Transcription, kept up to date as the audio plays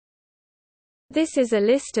This is a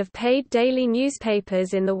list of paid daily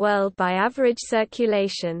newspapers in the world by average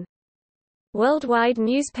circulation. Worldwide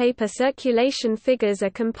newspaper circulation figures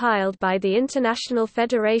are compiled by the International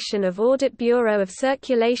Federation of Audit Bureau of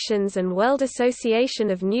Circulations and World Association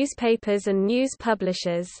of Newspapers and News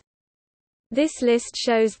Publishers. This list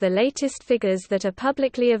shows the latest figures that are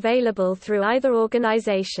publicly available through either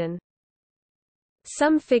organization.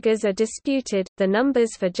 Some figures are disputed. The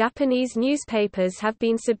numbers for Japanese newspapers have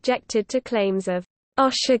been subjected to claims of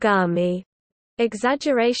oshigami,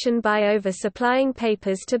 exaggeration by oversupplying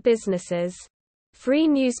papers to businesses. Free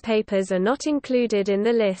newspapers are not included in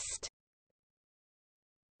the list.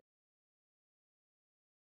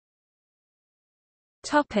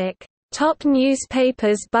 Topic: Top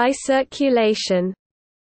newspapers by circulation.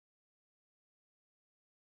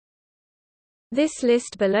 This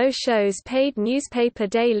list below shows paid newspaper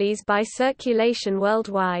dailies by circulation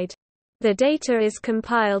worldwide. The data is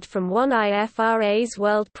compiled from one IFRA's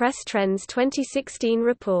World Press Trends 2016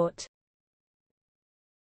 report.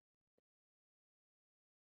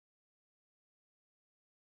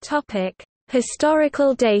 Topic: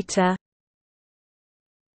 Historical data.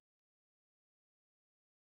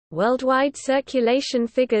 Worldwide circulation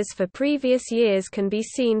figures for previous years can be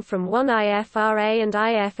seen from one IFRA and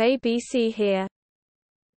IFABC here.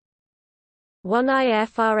 One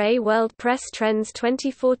IFRA World Press Trends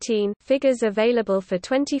 2014 figures available for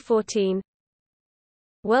 2014.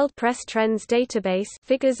 World Press Trends Database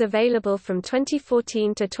figures available from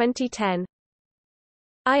 2014 to 2010.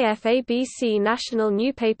 IFABC National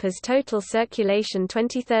Newspapers Total Circulation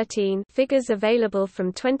 2013 figures available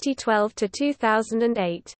from 2012 to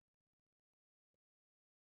 2008.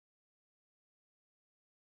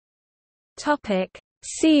 Topic: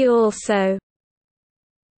 See also: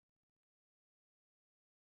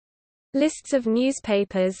 Lists of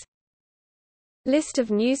newspapers, List of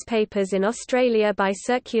newspapers in Australia by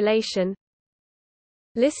circulation,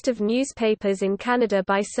 List of newspapers in Canada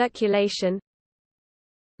by circulation,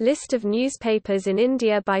 List of newspapers in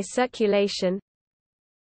India by circulation,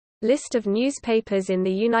 List of newspapers in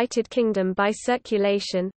the United Kingdom by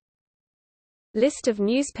circulation, List of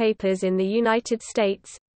newspapers in the United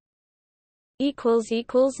States.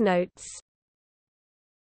 Notes